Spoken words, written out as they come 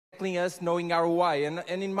tackling us knowing our why.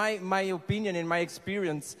 And in my opinion, in my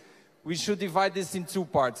experience, we should divide this in two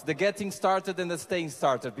parts, the getting started and the staying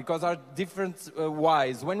started, because our different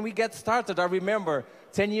whys. When we get started, I remember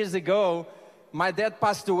 10 years ago, my dad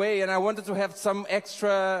passed away and I wanted to have some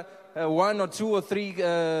extra $1,000 or $2,000 or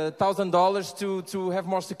 $3,000 to have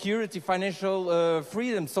more security, financial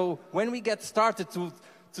freedom. So when we get started to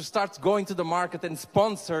start going to the market and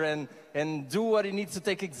sponsor and do what it needs to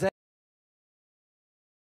take exam,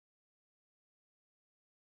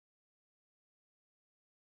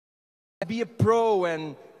 be a pro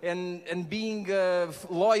and being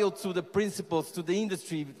loyal to the principles, to the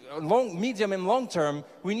industry, medium and long term,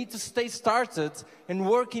 we need to stay started and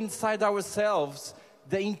work inside ourselves,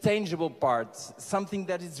 the intangible parts, something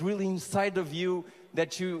that is really inside of you,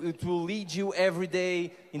 that it will lead you every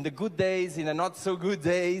day, in the good days, in the not so good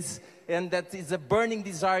days, and that is a burning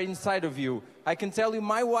desire inside of you. I can tell you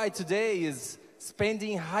my why today is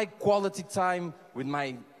spending high quality time with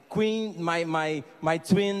my queen, my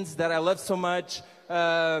twins that I love so much,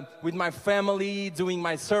 with my family, doing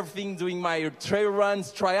my surfing, doing my trail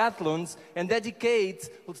runs, triathlons, and dedicate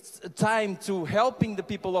time to helping the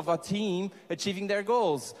people of our team achieving their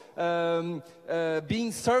goals,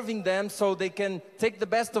 serving them so they can take the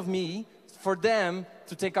best of me for them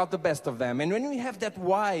to take out the best of them. And when we have that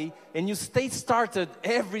why and you stay started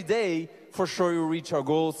every day, for sure you'll reach our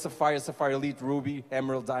goals, Sapphire, Sapphire Elite, Ruby,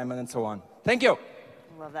 Emerald, Diamond, and so on. Thank you.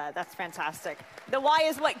 Love that. That's fantastic. The why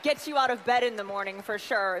is what gets you out of bed in the morning, for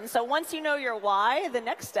sure. And so once you know your why, the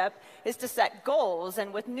next step is to set goals.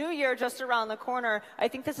 And with New Year just around the corner, I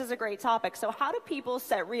think this is a great topic. So how do people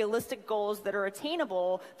set realistic goals that are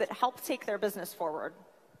attainable that help take their business forward?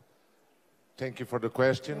 Thank you for the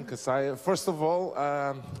question, Kasaya. First of all,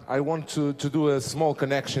 I want to do a small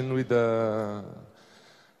connection with the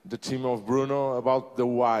team of Bruno about the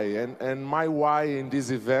why. And my why in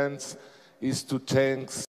these events is to thank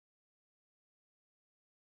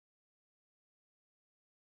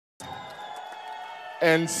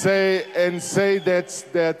and say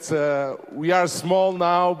that we are small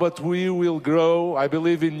now, but we will grow. I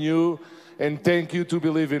believe in you, and thank you to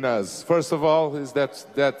believe in us. First of all, is that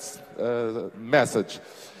message.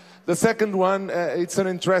 The second one, it's an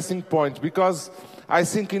interesting point, because I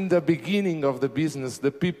think in the beginning of the business, the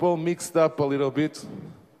people mixed up a little bit.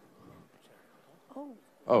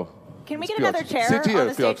 Oh. Can we get another chair Sit here, on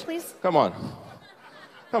the stage, Piotr. please? Come on.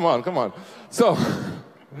 Come on, come on. So,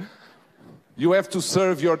 you have to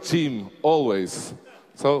serve your team always.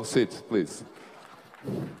 So, sit, please.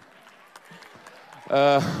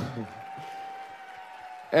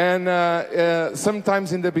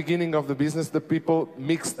 Sometimes in the beginning of the business, the people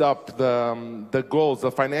mixed up the goals,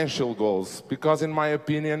 the financial goals. Because in my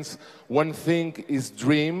opinions, one thing is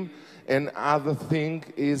dream and other thing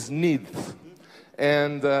is need.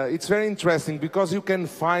 And it's very interesting because you can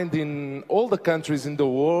find in all the countries in the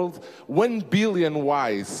world 1 billion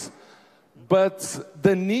whys, but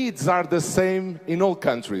the needs are the same in all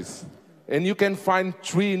countries. And you can find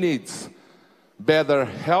 3 needs: better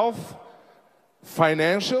health,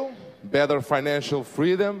 better financial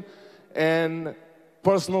freedom, and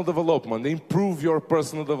personal development, improve your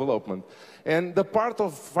personal development. And the part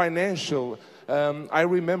of financial, I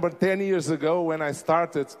remember 10 years ago when I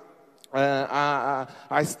started,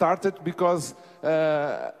 I started because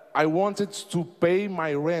I wanted to pay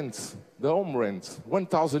my rent, the home rent,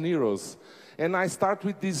 1,000 euros. And I start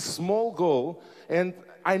with this small goal, and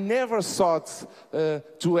I never thought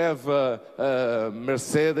to have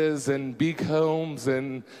Mercedes and big homes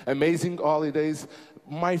and amazing holidays.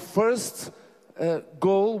 My first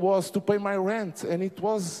goal was to pay my rent, and it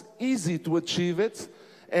was easy to achieve it.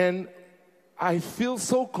 And I feel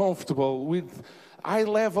so comfortable with high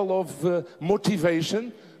level of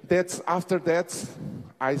motivation that after that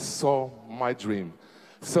I saw my dream.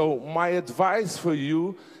 So my advice for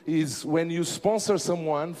you is, when you sponsor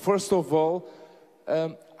someone, first of all,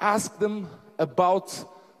 ask them about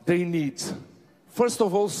their needs. First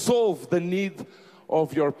of all, solve the need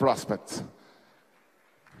of your prospect.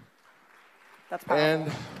 That's powerful.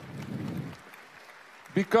 And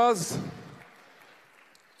because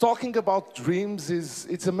talking about dreams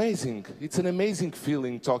it's amazing. It's an amazing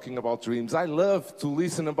feeling talking about dreams. I love to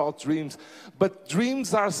listen about dreams, but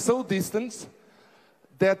dreams are so distant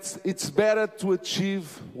that it's better to achieve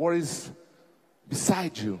what is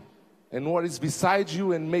beside you. And what is beside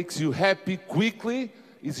you and makes you happy quickly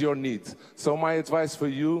is your need. So my advice for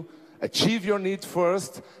you, achieve your need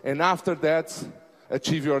first, and after that,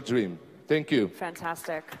 achieve your dream. Thank you.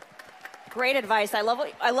 Fantastic. Great advice. I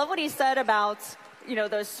love what he said about you know,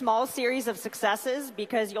 those small series of successes,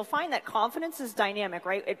 because you'll find that confidence is dynamic,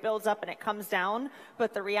 right? It builds up and it comes down.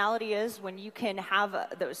 But the reality is when you can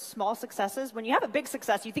have those small successes, when you have a big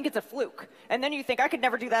success, you think it's a fluke. And then you think, I could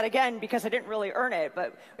never do that again because I didn't really earn it.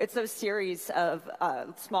 But it's those series of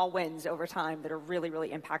small wins over time that are really, really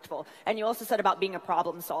impactful. And you also said about being a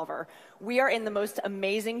problem solver. We are in the most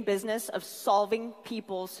amazing business of solving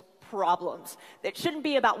people's problems. It shouldn't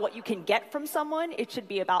be about what you can get from someone. It should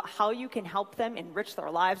be about how you can help them enrich their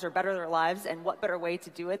lives or better their lives, and what better way to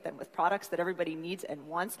do it than with products that everybody needs and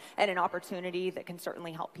wants, and an opportunity that can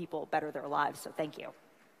certainly help people better their lives. So thank you.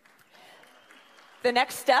 The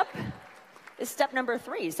next step is step number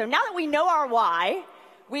 3. So now that we know our why,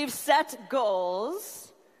 we've set goals,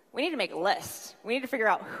 we need to make a list. We need to figure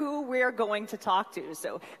out who we're going to talk to.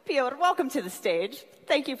 So, Piotr, welcome to the stage.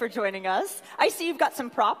 Thank you for joining us. I see you've got some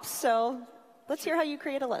props, so let's hear how you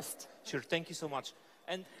create a list. Sure, thank you so much.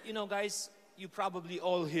 And, you know, guys, you probably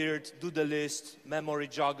all heard do the list, memory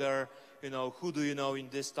jogger, you know, who do you know in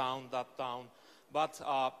this town, that town. But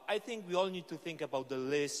I think we all need to think about the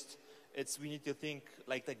list. We need to think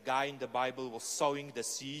like the guy in the Bible was sowing the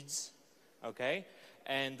seeds, okay?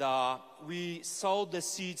 And we sow the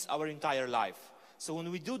seeds our entire life. So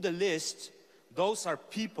when we do the list, those are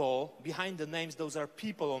people, behind the names, those are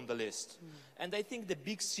people on the list. And I think the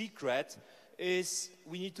big secret is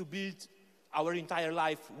we need to build our entire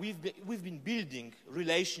life. We've been building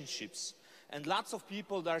relationships. And lots of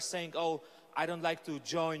people that are saying, oh, I don't like to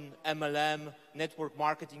join MLM, network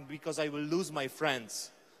marketing, because I will lose my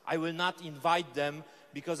friends. I will not invite them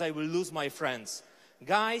because I will lose my friends.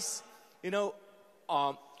 Guys, you know,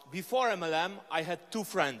 before MLM, I had 2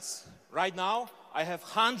 friends. Right now, I have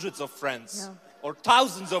hundreds of friends, or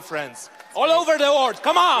thousands of friends, all over the world.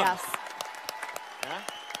 Come on! Yes. Yeah?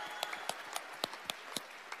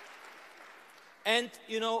 And,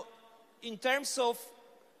 you know, in terms of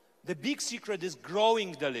the big secret is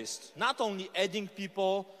growing the list. Not only adding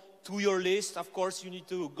people to your list. Of course, you need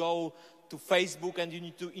to go to Facebook and you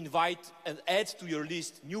need to invite and add to your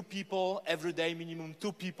list new people every day, minimum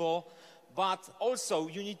 2 people. But also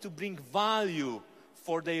you need to bring value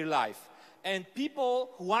for their life. And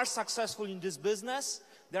people who are successful in this business,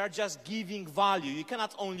 they are just giving value. You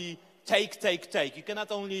cannot only take. You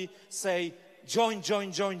cannot only say, join,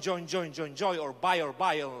 or buy,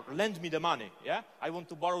 or lend me the money, yeah? I want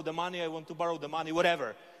to borrow the money,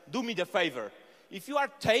 whatever. Do me the favor. If you are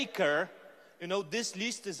taker, you know, this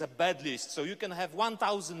list is a bad list. So you can have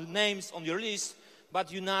 1,000 names on your list,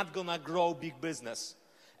 but you're not gonna grow big business.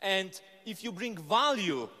 And if you bring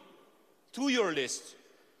value to your list,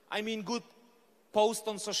 I mean good post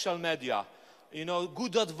on social media, you know,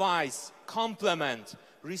 good advice, compliment,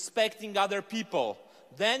 respecting other people,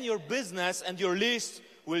 then your business and your list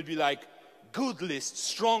will be like good list,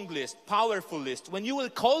 strong list, powerful list. When you will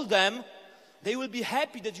call them, they will be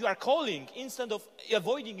happy that you are calling instead of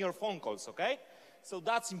avoiding your phone calls, okay? So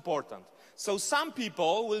that's important. So some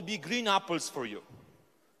people will be green apples for you.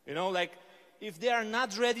 You know, like, if they are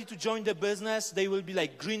not ready to join the business, they will be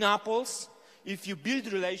like green apples. If you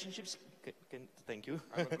build relationships, thank you.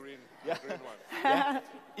 I'm a green one. Yeah.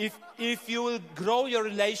 If you will grow your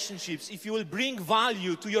relationships, if you will bring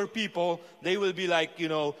value to your people, they will be like, you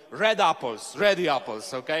know, red apples, ready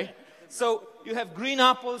apples, okay? So you have green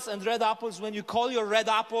apples and red apples. When you call your red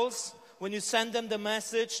apples, when you send them the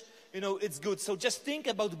message, you know, it's good. So just think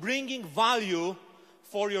about bringing value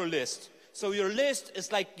for your list. So your list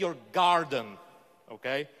is like your garden,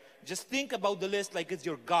 okay? Just think about the list like it's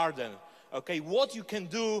your garden, okay? What you can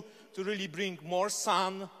do to really bring more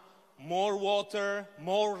sun, more water,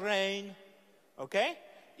 more rain, okay?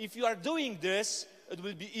 If you are doing this, it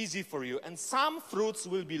will be easy for you. And some fruits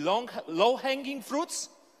will be low-hanging fruits,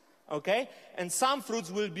 okay? And some fruits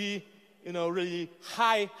will be, you know, really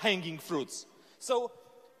high-hanging fruits. So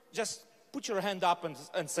just put your hand up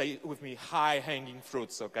and say with me, high-hanging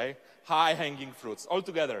fruits, okay? High-hanging fruits, all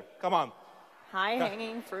together, come on.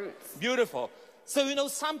 High-hanging fruits. Beautiful. So, you know,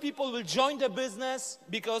 some people will join the business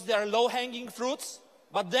because they are low-hanging fruits,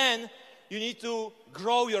 but then you need to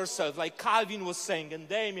grow yourself, like Calvin was saying, and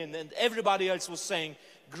Damien, and everybody else was saying,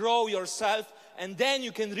 grow yourself, and then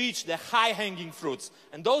you can reach the high-hanging fruits.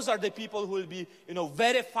 And those are the people who will be, you know,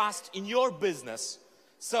 very fast in your business.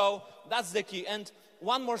 So that's the key. And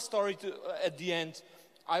one more story at the end.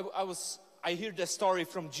 I heard the story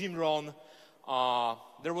from Jim Rohn.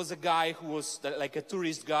 There was a guy who was like a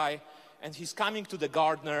tourist guy, and he's coming to the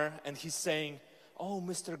gardener, and he's saying, oh,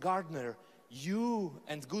 Mr. Gardener, you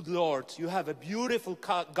and good Lord, you have a beautiful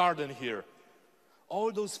garden here.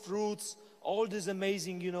 All those fruits, all these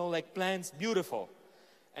amazing, you know, like plants, beautiful.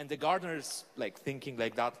 And the gardener is like thinking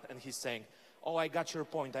like that, and he's saying, oh, I got your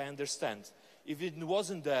point, I understand. If it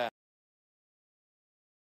wasn't the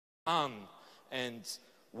sun and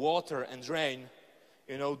water and rain,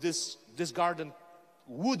 you know, this garden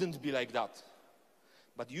wouldn't be like that.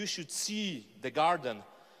 But you should see the garden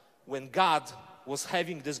when God was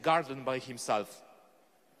having this garden by himself.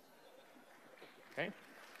 Okay?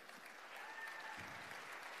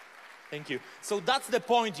 Thank you. So that's the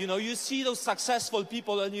point, you know, you see those successful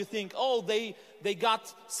people and you think, oh, they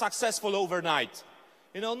got successful overnight.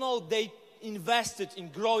 You know, no, they invested in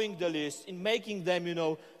growing the list, in making them, you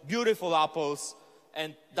know, beautiful apples,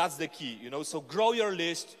 and that's the key, you know. So grow your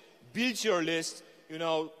list, build your list, you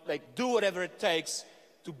know, like do whatever it takes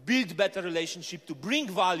to build better relationship, to bring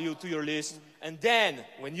value to your list, and then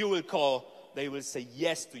when you will call, they will say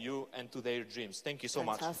yes to you and to their dreams. Thank you so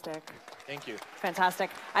much. Fantastic. Thank you. Fantastic.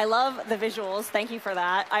 I love the visuals. Thank you for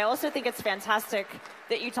that. I also think it's fantastic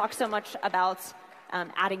that you talk so much about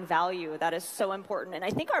adding value. That is so important. And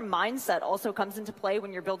I think our mindset also comes into play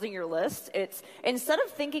when you're building your list. It's instead of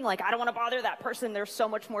thinking like, I don't want to bother that person, they're so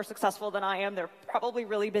much more successful than I am, they're probably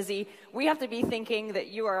really busy. We have to be thinking that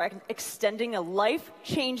you are extending a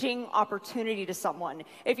life-changing opportunity to someone.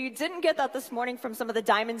 If you didn't get that this morning from some of the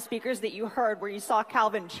diamond speakers that you heard, where you saw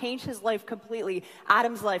Calvin change his life completely,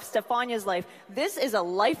 Adam's life, Stefania's life, this is a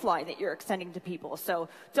lifeline that you're extending to people. So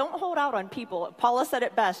don't hold out on people. Paula said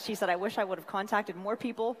it best. She said, I wish I would have contacted more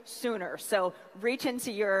people sooner. So reach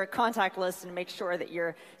into your contact list and make sure that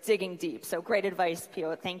you're digging deep. So great advice,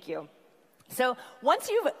 Pio. Thank you. So once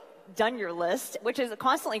you've done your list, which is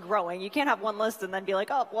constantly growing, you can't have one list and then be like,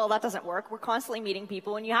 oh, well, that doesn't work. We're constantly meeting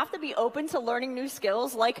people, and you have to be open to learning new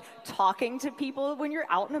skills, like talking to people when you're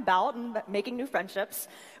out and about and making new friendships.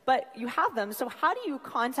 But you have them, so how do you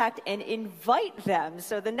contact and invite them?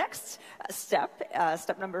 So the next step,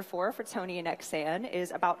 step number 4 for Tony and Xan,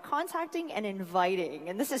 is about contacting and inviting.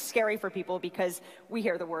 And this is scary for people because we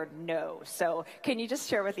hear the word no. So can you just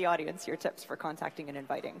share with the audience your tips for contacting and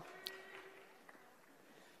inviting?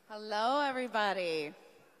 Hello, everybody.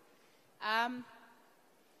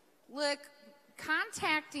 Look,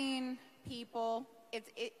 contacting people,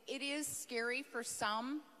 it is scary for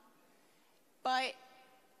some, but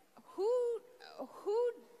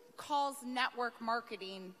who calls network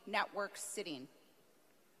marketing network sitting?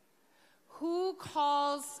 Who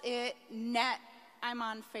calls it I'm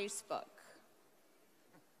on Facebook?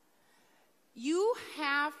 You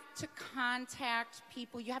have to contact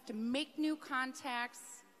people. You have to make new contacts.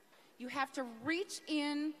 You have to reach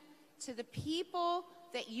in to the people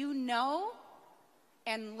that you know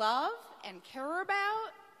and love and care about,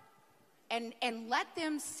 and let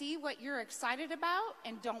them see what you're excited about,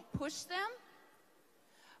 and don't push them.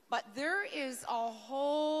 But there is a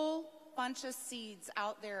whole bunch of seeds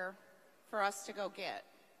out there for us to go get.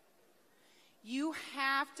 You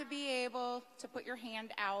have to be able to put your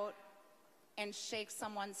hand out and shake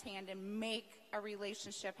someone's hand and make a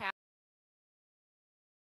relationship happen.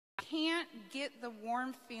 You can't get the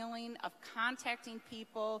warm feeling of contacting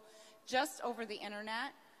people just over the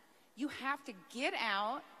internet. You have to get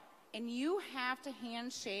out, and you have to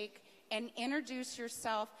handshake and introduce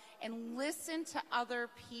yourself and listen to other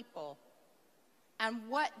people and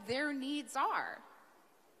what their needs are.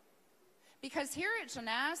 Because here at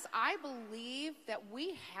Jeunesse, I believe that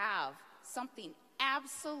we have something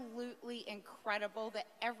absolutely incredible that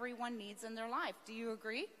everyone needs in their life. Do you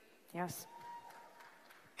agree? Yes.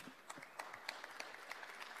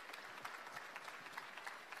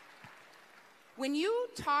 When you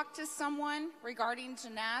talk to someone regarding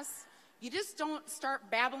Jeunesse, you just don't start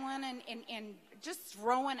babbling and just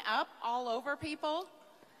throwing up all over people.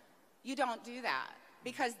 You don't do that,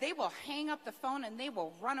 because they will hang up the phone and they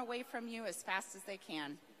will run away from you as fast as they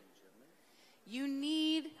can. You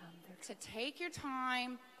need to take your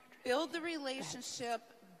time, build the relationship,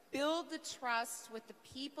 build the trust with the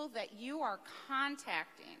people that you are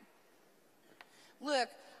contacting. Look,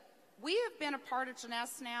 we have been a part of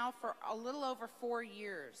Jeunesse now for a little over 4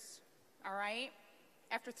 years, all right?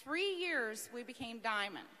 After 3 years, we became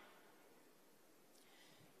Diamond.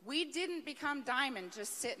 We didn't become Diamond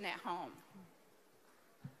just sitting at home.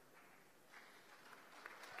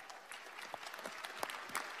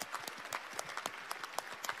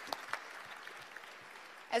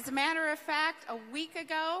 As a matter of fact, a week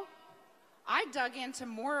ago, I dug into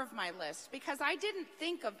more of my list because I didn't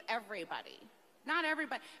think of everybody. Not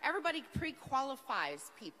everybody. Everybody pre-qualifies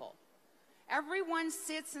people. Everyone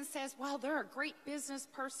sits and says, well, they're a great business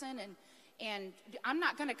person, and I'm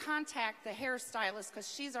not going to contact the hairstylist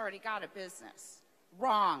because she's already got a business.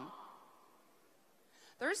 Wrong.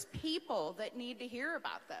 There's people that need to hear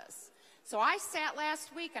about this. So I sat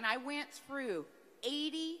last week and I went through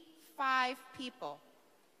 85 25 people,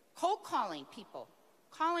 cold calling people,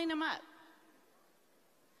 calling them up.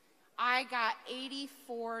 I got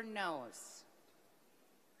 84 no's.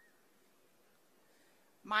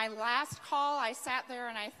 My last call, I sat there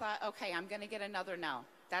and I thought, okay, I'm going to get another no.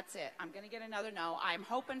 That's it. I'm going to get another no. I'm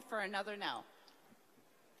hoping for another no.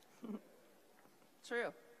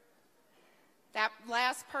 True. That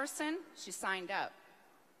last person, she signed up.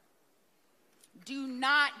 Do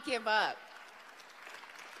not give up.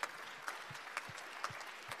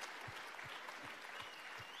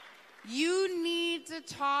 You need to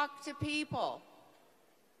talk to people.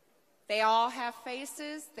 They all have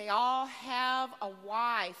faces. They all have a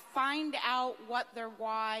why. Find out what their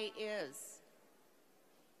why is.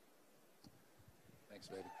 Thanks,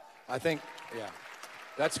 baby. I think, yeah,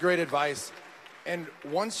 that's great advice. And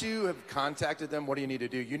once you have contacted them, what do you need to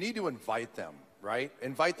do? You need to invite them, right?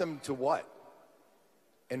 Invite them to what?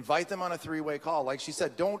 Invite them on a three-way call. Like she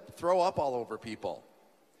said, don't throw up all over people.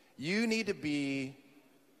 You need to be,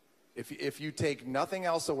 if you take nothing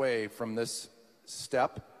else away from this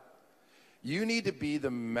step, you need to be the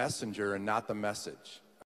messenger and not the message.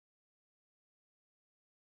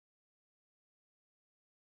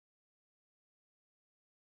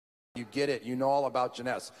 You get it, you know all about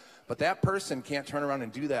Jeunesse. But that person can't turn around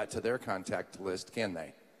and do that to their contact list, can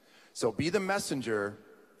they? So be the messenger,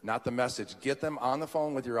 not the message. Get them on the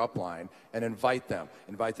phone with your upline and invite them.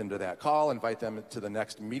 Invite them to that call, invite them to the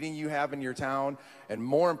next meeting you have in your town, and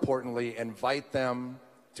more importantly, invite them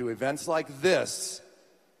to events like this,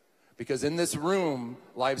 because in this room,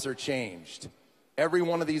 lives are changed. Every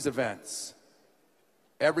one of these events.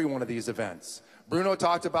 Every one of these events. Bruno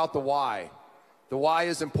talked about the why. The why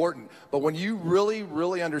is important. But when you really,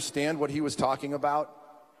 really understand what he was talking about,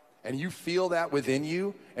 and you feel that within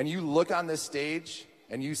you, and you look on this stage,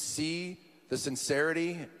 and you see the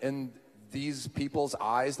sincerity in these people's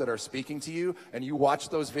eyes that are speaking to you, and you watch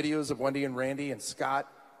those videos of Wendy and Randy and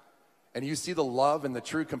Scott, and you see the love and the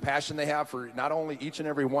true compassion they have for not only each and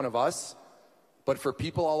every one of us, but for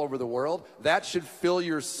people all over the world, that should fill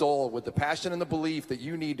your soul with the passion and the belief that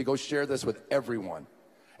you need to go share this with everyone.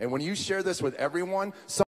 And when you share this with everyone,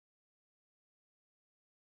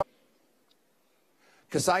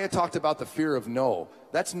 Keziah talked about the fear of no.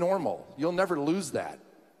 That's normal. You'll never lose that.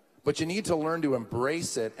 But you need to learn to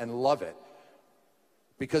embrace it and love it.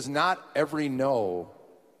 Because not every no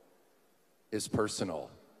is personal.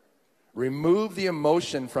 Remove the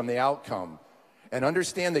emotion from the outcome and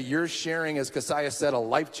understand that you're sharing, as Keziah said, a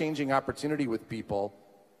life-changing opportunity with people.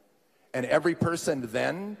 And every person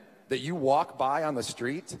then that you walk by on the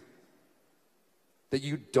street that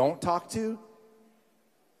you don't talk to,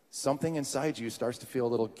 something inside you starts to feel a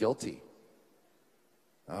little guilty.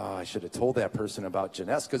 Oh, I should have told that person about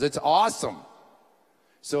Jeunesse, because it's awesome.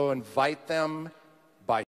 So invite them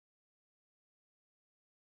by.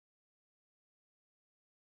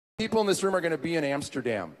 People in this room are going to be in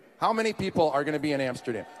Amsterdam. How many people are going to be in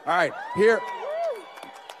Amsterdam? All right, here.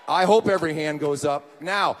 I hope every hand goes up.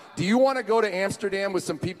 Now, do you want to go to Amsterdam with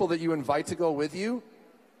some people that you invite to go with you?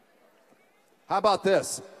 How about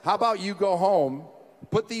this? How about you go home,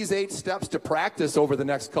 put these 8 steps to practice over the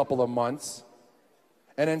next couple of months,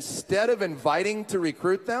 and instead of inviting to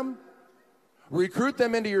recruit them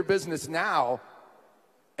into your business now,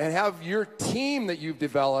 and have your team that you've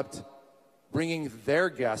developed bringing their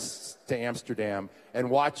guests to Amsterdam, and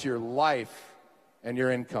watch your life and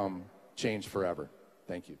your income change forever.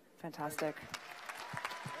 Thank you. Fantastic.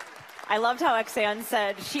 I loved how Exxon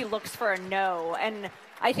said she looks for a no. And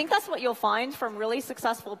I think that's what you'll find from really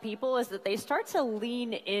successful people, is that they start to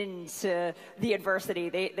lean into the adversity.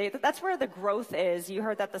 That's where the growth is. You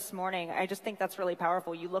heard that this morning. I just think that's really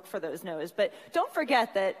powerful. You look for those no's. But don't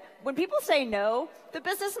forget that when people say no, the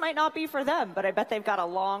business might not be for them, but I bet they've got a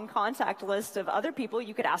long contact list of other people.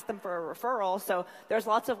 You could ask them for a referral. So there's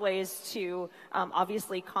lots of ways to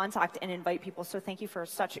obviously contact and invite people. So thank you for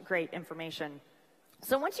such great information.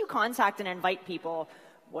 So once you contact and invite people,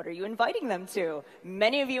 what are you inviting them to?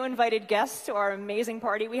 Many of you invited guests to our amazing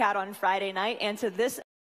party we had on Friday night, and to this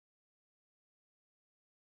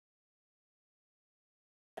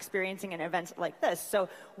experiencing an event like this. So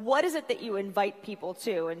what is it that you invite people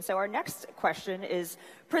to? And so our next question is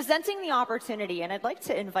presenting the opportunity. And I'd like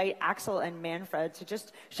to invite Axel and Manfred to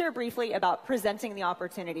just share briefly about presenting the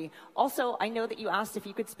opportunity. Also, I know that you asked if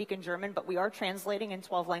you could speak in German, but we are translating in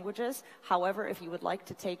 12 languages. However, if you would like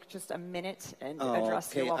to take just a minute and address,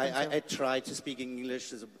 okay. You're welcome I try to speak in English.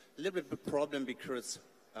 There's a little bit of a problem because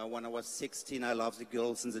when I was 16, I loved the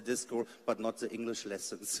girls in the disco, but not the English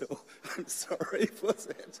lessons. So I'm sorry for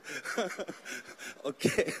that.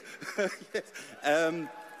 Okay. Yes.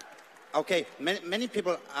 Okay, many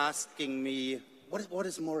people asking me, what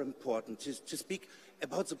is more important, to speak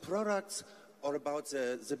about the products or about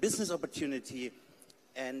the business opportunity?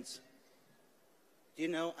 And, you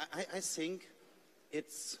know, I think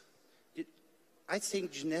I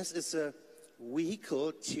think Jeunesse is a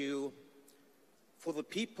vehicle for the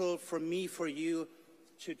people, for me, for you,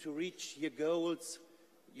 to reach your goals,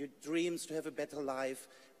 your dreams, to have a better life.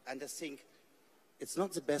 And I think it's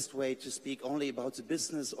not the best way to speak only about the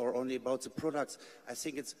business or only about the products. I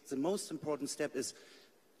think it's the most important step is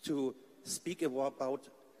to speak about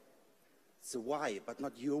the why, but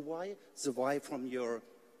not your why, the why from your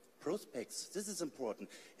prospects. This is important.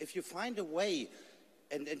 If you find a way,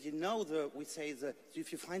 and you know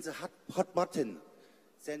if you find the hot button,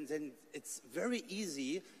 then it's very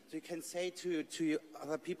easy. So you can say to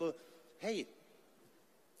other people, hey,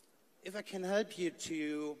 if I can help you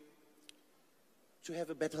to have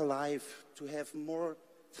a better life, to have more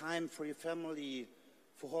time for your family,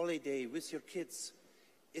 for holiday, with your kids,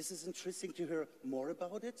 is this interesting to hear more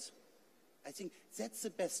about it? I think that's the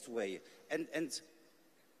best way. And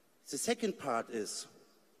the second part is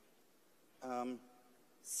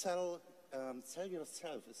sell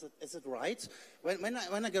yourself. Is it right?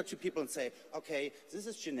 When I go to people and say, okay, this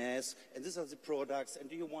is Jeunesse, and these are the products, and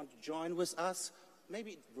do you want to join with us?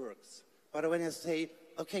 Maybe it works. But when I say,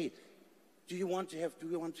 okay, do you want to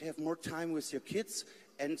have more time with your kids?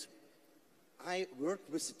 And I work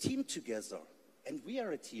with a team together, and we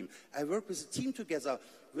are a team. I work with a team together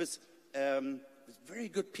with very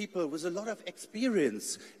good people with a lot of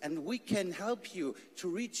experience, and we can help you to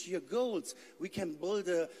reach your goals. We can build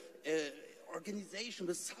a organization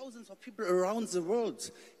with thousands of people around the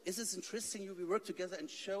world. Is this interesting? We work together and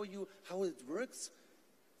show you how it works.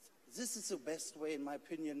 This is the best way, in my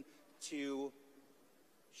opinion, to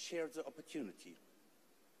share the opportunity.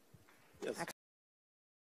 Yes.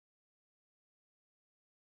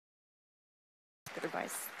 Good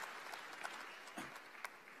advice.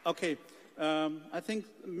 Okay. I think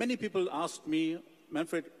many people asked me,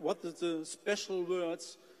 Manfred, what are the special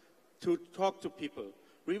words to talk to people?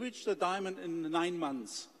 We reached the diamond in 9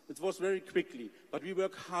 months. It was very quickly, but we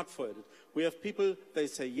work hard for it. We have people, they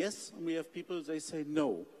say yes, and we have people, they say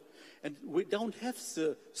no. And we don't have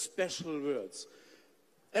the special words.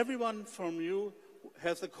 Everyone from you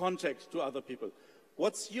has a contact to other people.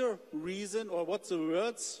 What's your reason, or what's the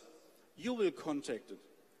words you will contact it?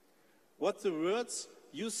 What's the words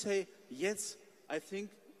you say, yes, I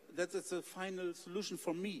think that is the final solution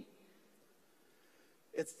for me.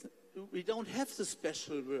 We don't have the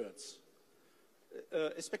special words.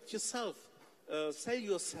 Expect yourself, sell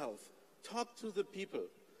yourself, talk to the people.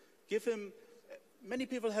 Many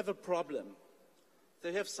people have a problem.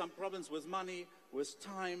 They have some problems with money, with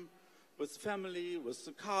time, with family, with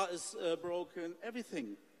the car is broken,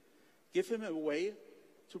 everything. Give him a way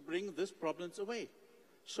to bring these problems away.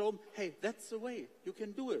 Show them, hey, that's the way. You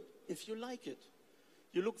can do it if you like it.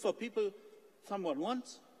 You look for people, someone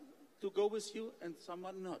wants to go with you and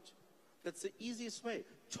someone not. That's the easiest way.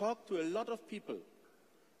 Talk to a lot of people.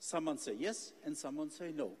 Someone say yes and someone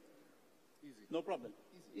say no. Easy. No problem.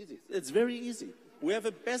 Easy. It's very easy. We have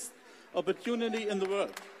the best opportunity in the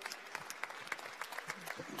world.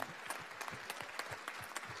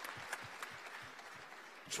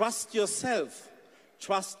 Trust yourself.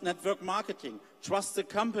 Trust network marketing. Trust the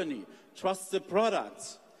company. Trust the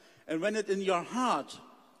products. And when it's in your heart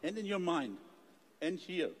and in your mind and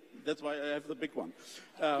here, that's why I have the big one,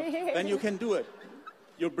 then you can do it.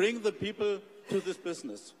 You bring the people to this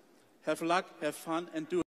business. Have luck, have fun, and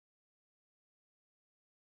do it.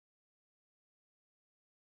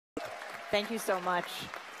 Thank you so much.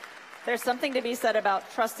 There's something to be said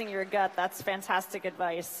about trusting your gut. That's fantastic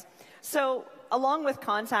advice. So, along with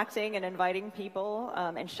contacting and inviting people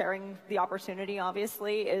and sharing the opportunity,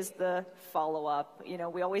 obviously, is the follow-up. You know,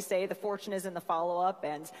 we always say the fortune is in the follow-up,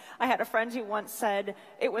 and I had a friend who once said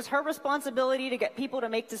it was her responsibility to get people to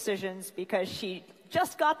make decisions because she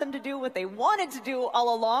just got them to do what they wanted to do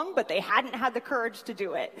all along, but they hadn't had the courage to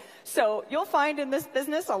do it. So you'll find in this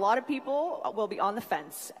business a lot of people will be on the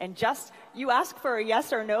fence, and just you ask for a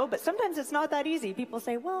yes or no, but sometimes it's not that easy. People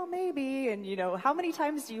say, well, maybe, and you know, how many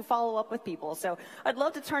times do you follow up with people? So I'd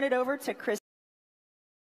love to turn it over to Chris.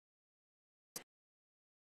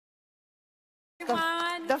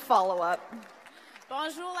 The follow-up.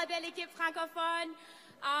 Bonjour, la belle équipe francophone.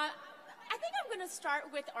 I think I'm going to start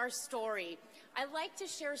with our story. I like to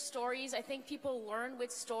share stories. I think people learn with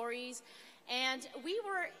stories. And we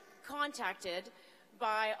were contacted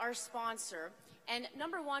by our sponsor. And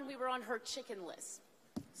number one, we were on her chicken list.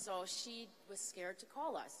 So she was scared to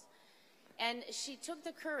call us. And she took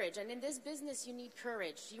the courage, and in this business you need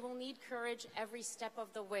courage. You will need courage every step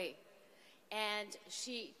of the way. And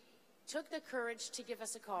she took the courage to give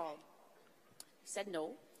us a call. We said no,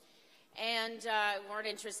 and weren't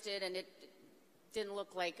interested, and it didn't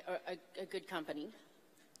look like a good company.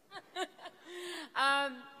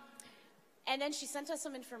 And then she sent us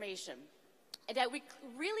some information that we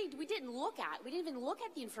didn't look at. We didn't even look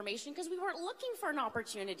at the information because we weren't looking for an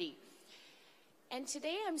opportunity. And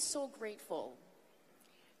today I'm so grateful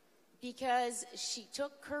because she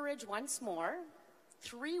took courage once more.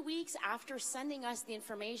 3 weeks after sending us the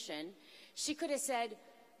information, she could have said,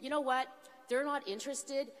 you know what? They're not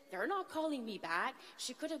interested. They're not calling me back.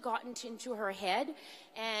 She could have gotten into her head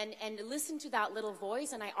and listened to that little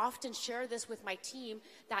voice. And I often share this with my team.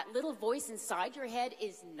 That little voice inside your head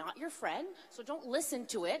is not your friend. So don't listen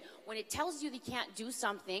to it. When it tells you that you can't do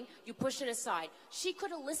something, you push it aside. She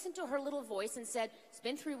could have listened to her little voice and said, it's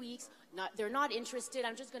been 3 weeks. They're not interested.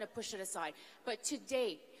 I'm just going to push it aside. But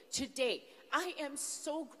today, I am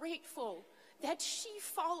so grateful that she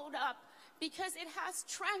followed up, because it has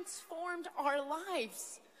transformed our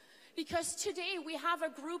lives. Because today we have a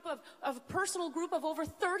group of personal group of over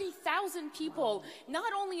 30,000 people.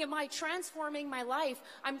 Not only am I transforming my life,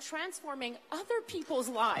 I'm transforming other people's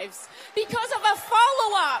lives because of a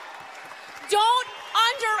follow-up. Don't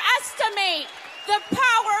underestimate the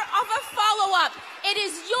power of a follow-up. It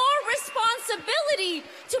is your responsibility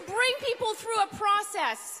to bring people through a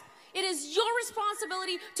process. It is your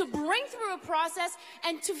responsibility to bring through a process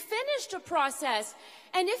and to finish the process.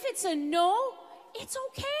 And if it's a no, it's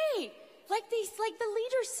okay. Like the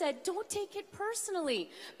leader said, don't take it personally.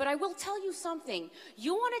 But I will tell you something.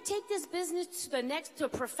 You want to take this business to a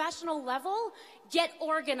professional level? Get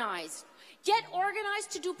organized. Get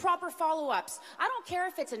organized to do proper follow-ups. I don't care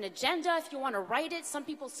if it's an agenda, if you want to write it. Some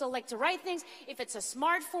people still like to write things. If it's a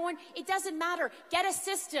smartphone, it doesn't matter. Get a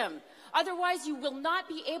system. Otherwise, you will not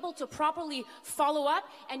be able to properly follow up,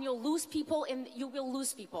 and you'll lose people.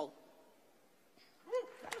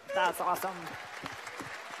 That's awesome.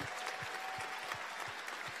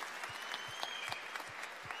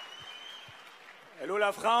 Hello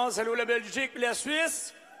la France, hello la Belgique, la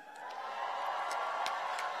Suisse.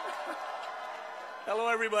 Hello,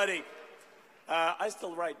 everybody. I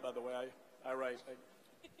still write, by the way. I write. I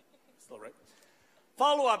still write.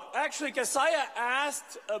 Follow-up. Actually, Kasaya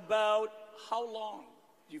asked about how long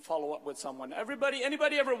you follow up with someone.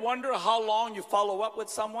 Anybody ever wonder how long you follow up with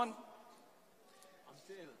someone?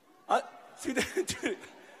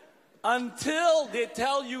 Until they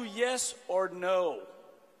tell you yes or no.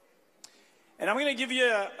 And I'm going to give you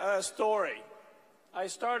a story. I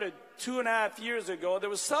started 2.5 years ago. There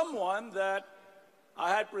was someone that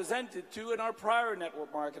I had presented to in our prior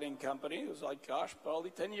network marketing company. It was like, gosh, probably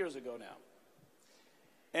 10 years ago now.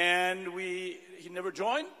 And he never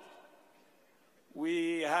joined.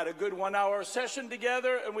 We had a good 1-hour session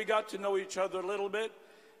together, and we got to know each other a little bit.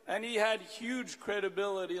 And he had huge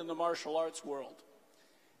credibility in the martial arts world.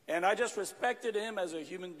 And I just respected him as a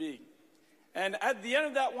human being. And at the end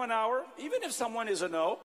of that 1 hour, even if someone is a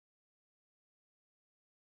no,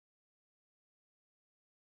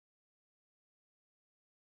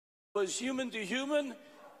 was human to human,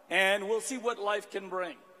 and we'll see what life can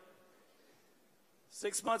bring.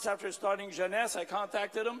 6 months after starting Jeunesse, I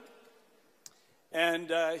contacted him, and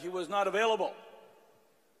he was not available.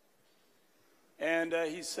 And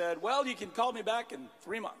he said, well, you can call me back in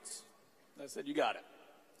 3 months. I said, you got it.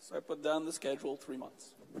 So I put down the schedule, 3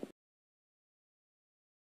 months.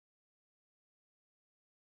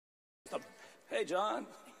 Hey, John,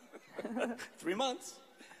 3 months.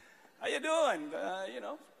 How you doing?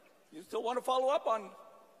 You still want to follow up on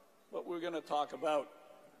what we're going to talk about?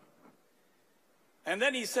 And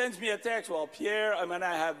then he sends me a text. Well, Pierre, I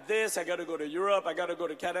have this. I got to go to Europe. I got to go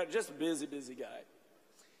to Canada. Just a busy, busy guy.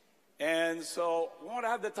 And so we want to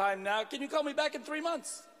have the time now. Can you call me back in 3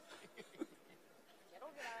 months? Get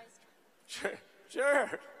organized. Sure.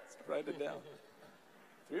 Let's write it down.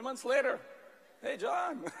 3 months later. Hey,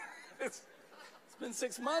 John, it's been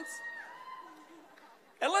 6 months.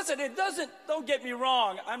 And listen, don't get me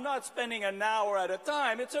wrong, I'm not spending an hour at a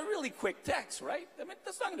time. It's a really quick text, right?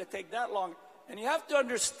 That's not going to take that long. And you have to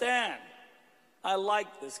understand, I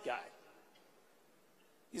like this guy.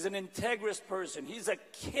 He's an integrous person. He's a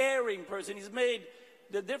caring person. He's made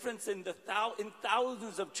the difference in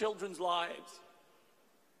thousands of children's lives.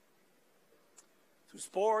 Through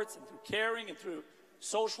sports and through caring and through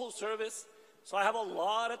social service. So I have a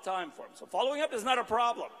lot of time for him. So following up is not a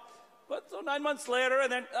problem. But so 9 months later,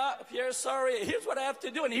 and then, Pierre, sorry, here's what I have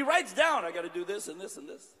to do. And he writes down, I got to do this and this and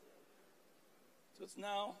this. So it's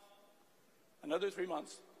now another 3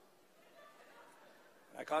 months.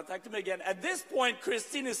 I contact him again. At this point,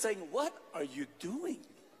 Christine is saying, what are you doing?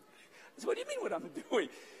 I said, what do you mean what I'm doing?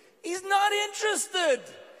 He's not interested.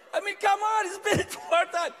 I mean, come on, he's been at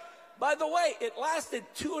part-time. By the way, it lasted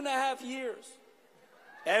 2.5 years.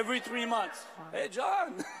 Every 3 months. Hey,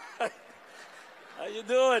 John, how you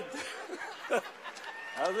doing?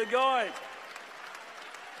 How's it going?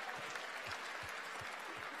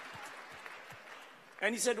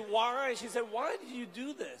 And he said, why? She said, why did you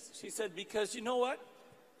do this? She said, because you know what?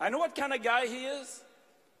 I know what kind of guy he is.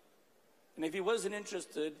 And if he wasn't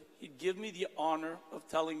interested, he'd give me the honor of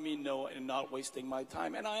telling me no and not wasting my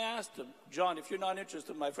time. And I asked him, John, if you're not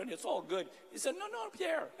interested, my friend, it's all good. He said, no,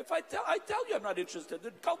 Pierre, if I tell you I'm not interested,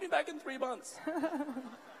 then call me back in 3 months.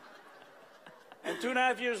 And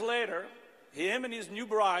 2.5 years later, him and his new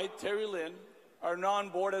bride, Terry Lynn, are now on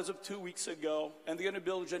board as of 2 weeks ago. And they're going to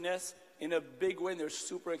build Jeunesse in a big way. And they're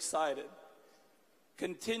super excited.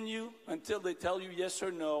 Continue until they tell you yes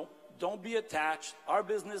or no. Don't be attached. Our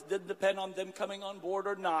business didn't depend on them coming on board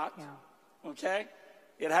or not. Yeah. Okay?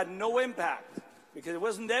 It had no impact. Because it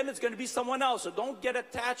wasn't them, it's going to be someone else. So don't get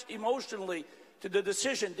attached emotionally to the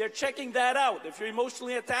decision. They're checking that out. If you're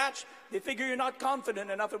emotionally attached, they figure you're not confident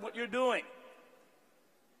enough in what you're doing.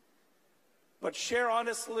 But share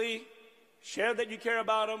honestly. Share that you care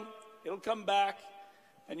about them. It'll come back.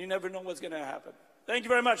 And you never know what's going to happen. Thank you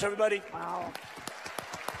very much, everybody. Wow.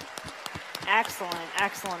 Excellent,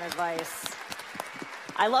 excellent advice.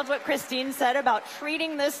 I love what Christine said about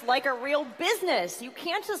treating this like a real business. You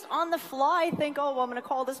can't just on the fly think, oh, well, I'm going to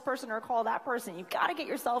call this person or call that person. You've got to get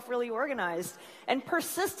yourself really organized. And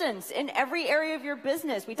persistence in every area of your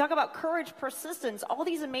business. We talk about courage, persistence, all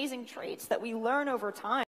these amazing traits that we learn over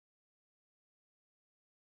time.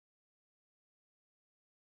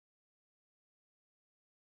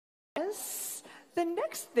 The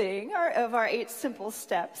next thing of our 8 simple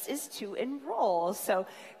steps is to enroll. So,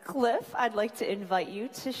 Cliff, I'd like to invite you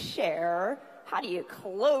to share, how do you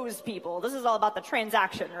close people? This is all about the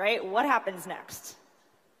transaction, right? What happens next?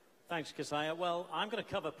 Thanks, Keziah. Well, I'm going to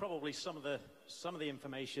cover probably some of the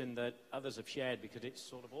information that others have shared, because it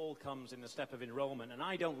sort of all comes in the step of enrollment. And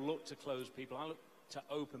I don't look to close people. I look to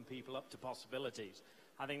open people up to possibilities.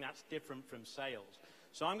 I think that's different from sales.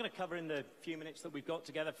 So I'm going to cover in the few minutes that we've got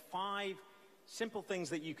together 5 simple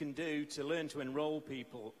things that you can do to learn to enroll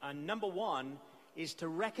people. And number 1 is to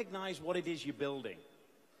recognize what it is you're building.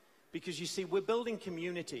 Because you see, we're building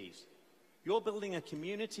communities. You're building a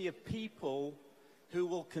community of people who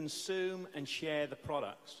will consume and share the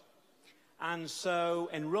products. And so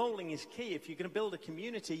enrolling is key. If you're going to build a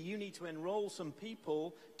community, you need to enroll some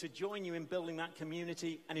people to join you in building that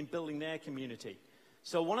community and in building their community.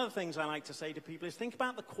 So one of the things I like to say to people is think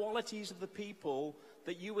about the qualities of the people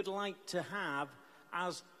that you would like to have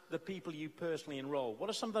as the people you personally enroll. What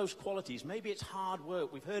are some of those qualities? Maybe it's hard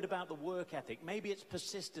work. We've heard about the work ethic. Maybe it's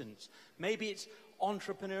persistence. Maybe it's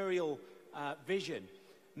entrepreneurial vision.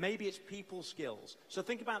 Maybe it's people skills. So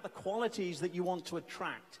think about the qualities that you want to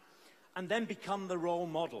attract and then become the role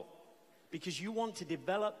model, because you want to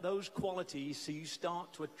develop those qualities so you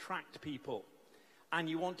start to attract people. And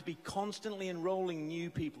you want to be constantly enrolling new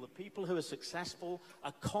people. The people who are successful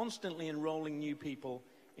are constantly enrolling new people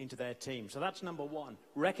into their team. So that's number 1.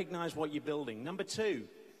 Recognize what you're building. Number 2,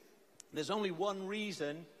 there's only one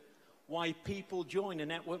reason why people join a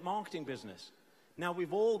network marketing business. Now,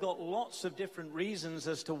 we've all got lots of different reasons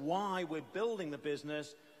as to why we're building the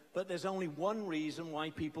business, but there's only one reason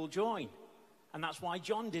why people join. And that's why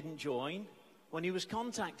John didn't join when he was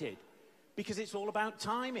contacted. Because it's all about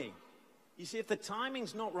timing. You see, if the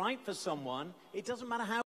timing's not right for someone, it doesn't matter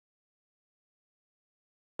how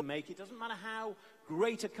it doesn't matter how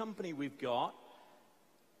great a company we've got,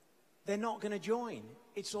 they're not going to join.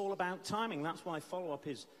 It's all about timing. That's why follow-up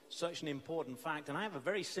is such an important fact. And I have a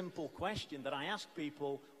very simple question that I ask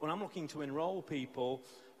people when I'm looking to enroll people,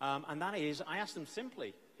 and that is, I ask them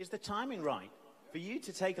simply, is the timing right for you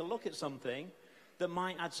to take a look at something that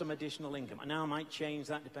might add some additional income? And now I might change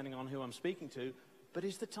that depending on who I'm speaking to, but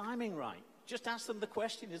is the timing right? Just ask them the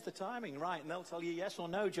question, is the timing right? And they'll tell you yes or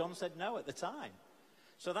no. John said no at the time.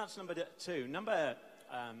 So that's number 2. Number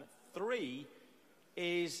 3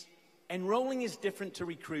 is enrolling is different to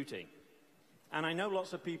recruiting. And I know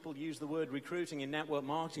lots of people use the word recruiting in network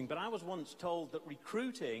marketing, but I was once told that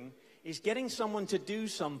recruiting is getting someone to do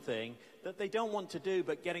something that they don't want to do,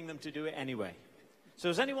 but getting them to do it anyway. So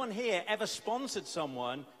has anyone here ever sponsored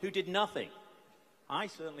someone who did nothing? I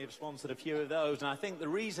certainly have sponsored a few of those, and I think the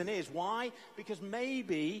reason is, why? Because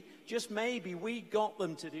maybe, just maybe, we got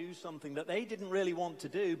them to do something that they didn't really want to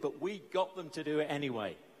do, but we got them to do it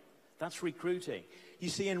anyway. That's recruiting. You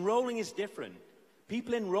see, enrolling is different,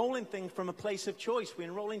 People enroll in things from a place of choice. We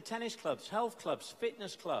enroll in tennis clubs, health clubs,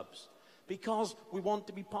 fitness clubs, because we want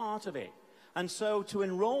to be part of it. And so to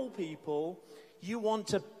enroll people, you want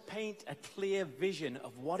to paint a clear vision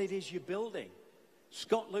of what it is you're building.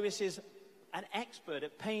 Scott Lewis is an expert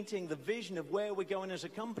at painting the vision of where we're going as a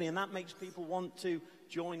company, and that makes people want to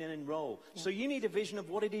join and enroll. So you need a vision of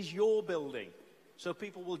what it is you're building, so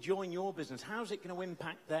people will join your business. How's it going to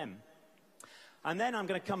impact them? And then I'm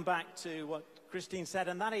going to come back to what Christine said,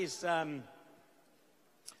 and that is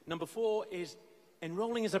number 4 is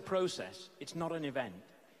enrolling is a process. It's not an event.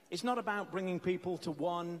 It's not about bringing people to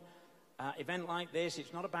one event like this.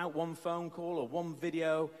 It's not about one phone call or one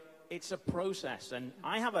video. It's a process, and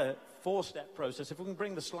I have a 4-step process. If we can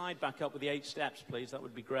bring the slide back up with the 8 steps, please, that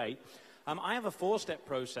would be great. I have a 4-step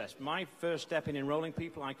process. My first step in enrolling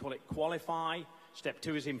people, I call it qualify. Step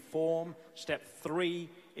 2 is inform. Step 3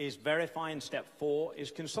 is verify, and step 4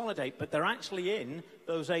 is consolidate. But they're actually in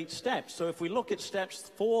those 8 steps. So if we look at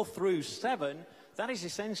steps 4 through 7, that is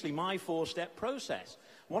essentially my 4-step process.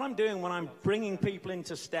 What I'm doing when I'm bringing people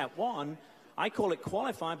into step 1, I call it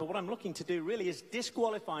qualify, but what I'm looking to do really is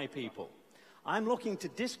disqualify people. I'm looking to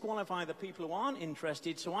disqualify the people who aren't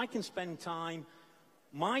interested so I can spend time,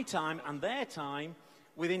 my time and their time,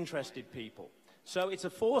 with interested people. So it's a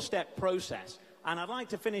 4-step process. And I'd like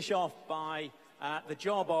to finish off by the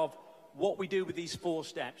job of what we do with these 4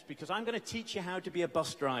 steps, because I'm going to teach you how to be a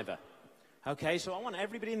bus driver. Okay, so I want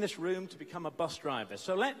everybody in this room to become a bus driver.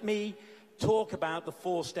 So let me talk about the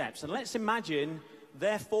 4 steps. And let's imagine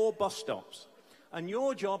they're 4 bus stops. And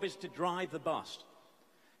your job is to drive the bus.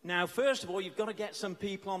 Now, first of all, you've got to get some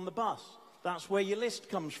people on the bus. That's where your list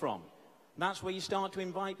comes from. That's where you start to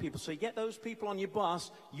invite people. So you get those people on your bus.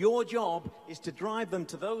 Your job is to drive them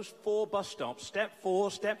to those 4 bus stops. Step 4,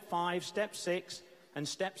 step 5, step 6, and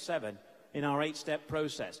step 7 in our 8-step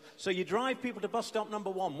process. So you drive people to bus stop number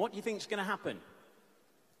 1. What do you think is going to happen?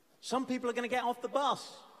 Some people are going to get off the bus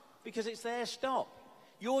because it's their stop.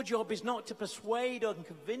 Your job is not to persuade or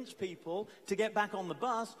convince people to get back on the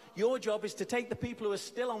bus. Your job is to take the people who are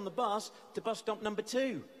still on the bus to bus stop number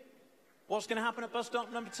 2. What's going to happen at bus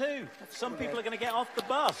stop number 2? Some people are going to get off the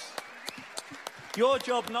bus. Your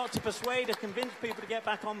job not to persuade or convince people to get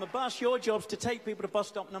back on the bus. Your job is to take people to bus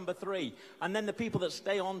stop number 3. And then the people that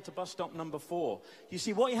stay on to bus stop number 4. You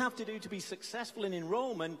see, what you have to do to be successful in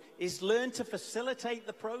enrollment is learn to facilitate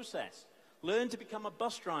the process. Learn to become a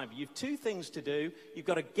bus driver. You've 2 things to do. You've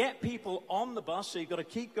got to get people on the bus, so you've got to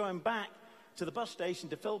keep going back to the bus station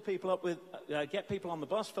to fill people up with, get people on the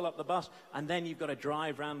bus, fill up the bus, and then you've got to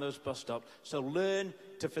drive around those bus stops. So learn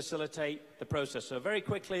to facilitate the process. So very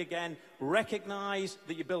quickly again, recognize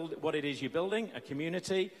that you build what it is you're building, a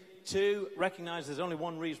community. 2, recognize there's only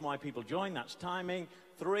one reason why people join, that's timing.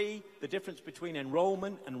 3, the difference between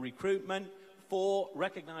enrollment and recruitment. 4,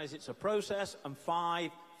 recognize it's a process. And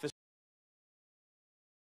 5,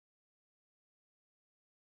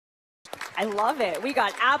 I love it. We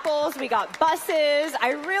got apples, we got buses.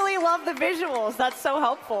 I really love the visuals. That's so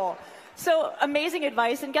helpful. So amazing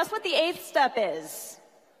advice. And guess what the 8th step is?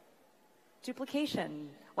 Duplication.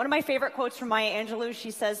 One of my favorite quotes from Maya Angelou, she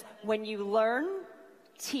says, when you learn,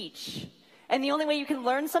 teach. And the only way you can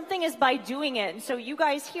learn something is by doing it. And so you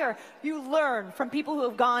guys here, you learn from people who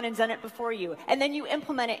have gone and done it before you. And then you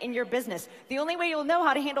implement it in your business. The only way you'll know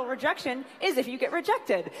how to handle rejection is if you get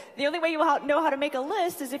rejected. The only way you'll know how to make a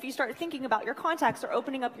list is if you start thinking about your contacts or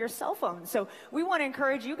opening up your cell phone. So we want to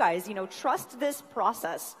encourage you guys, trust this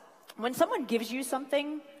process. When someone gives you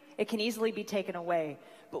something, it can easily be taken away.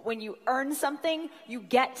 But when you earn something, you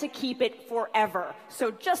get to keep it forever.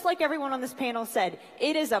 So just like everyone on this panel said,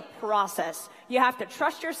 it is a process. You have to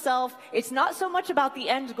trust yourself. It's not so much about the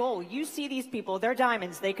end goal. You see these people, they're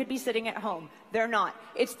diamonds. They could be sitting at home. They're not.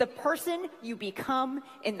 It's the person you become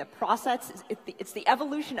in the process. It's the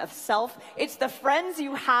evolution of self. It's the friends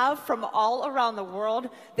you have from all around the world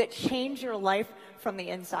that change your life from the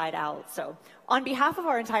inside out. So on behalf of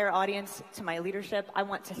our entire audience, to my leadership, I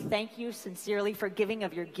want to thank you sincerely for giving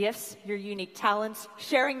of your gifts, your unique talents,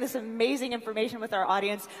 sharing this amazing information with our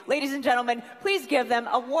audience. Ladies and gentlemen, please give them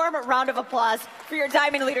a warm round of applause for your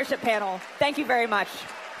Diamond Leadership panel. Thank you very much.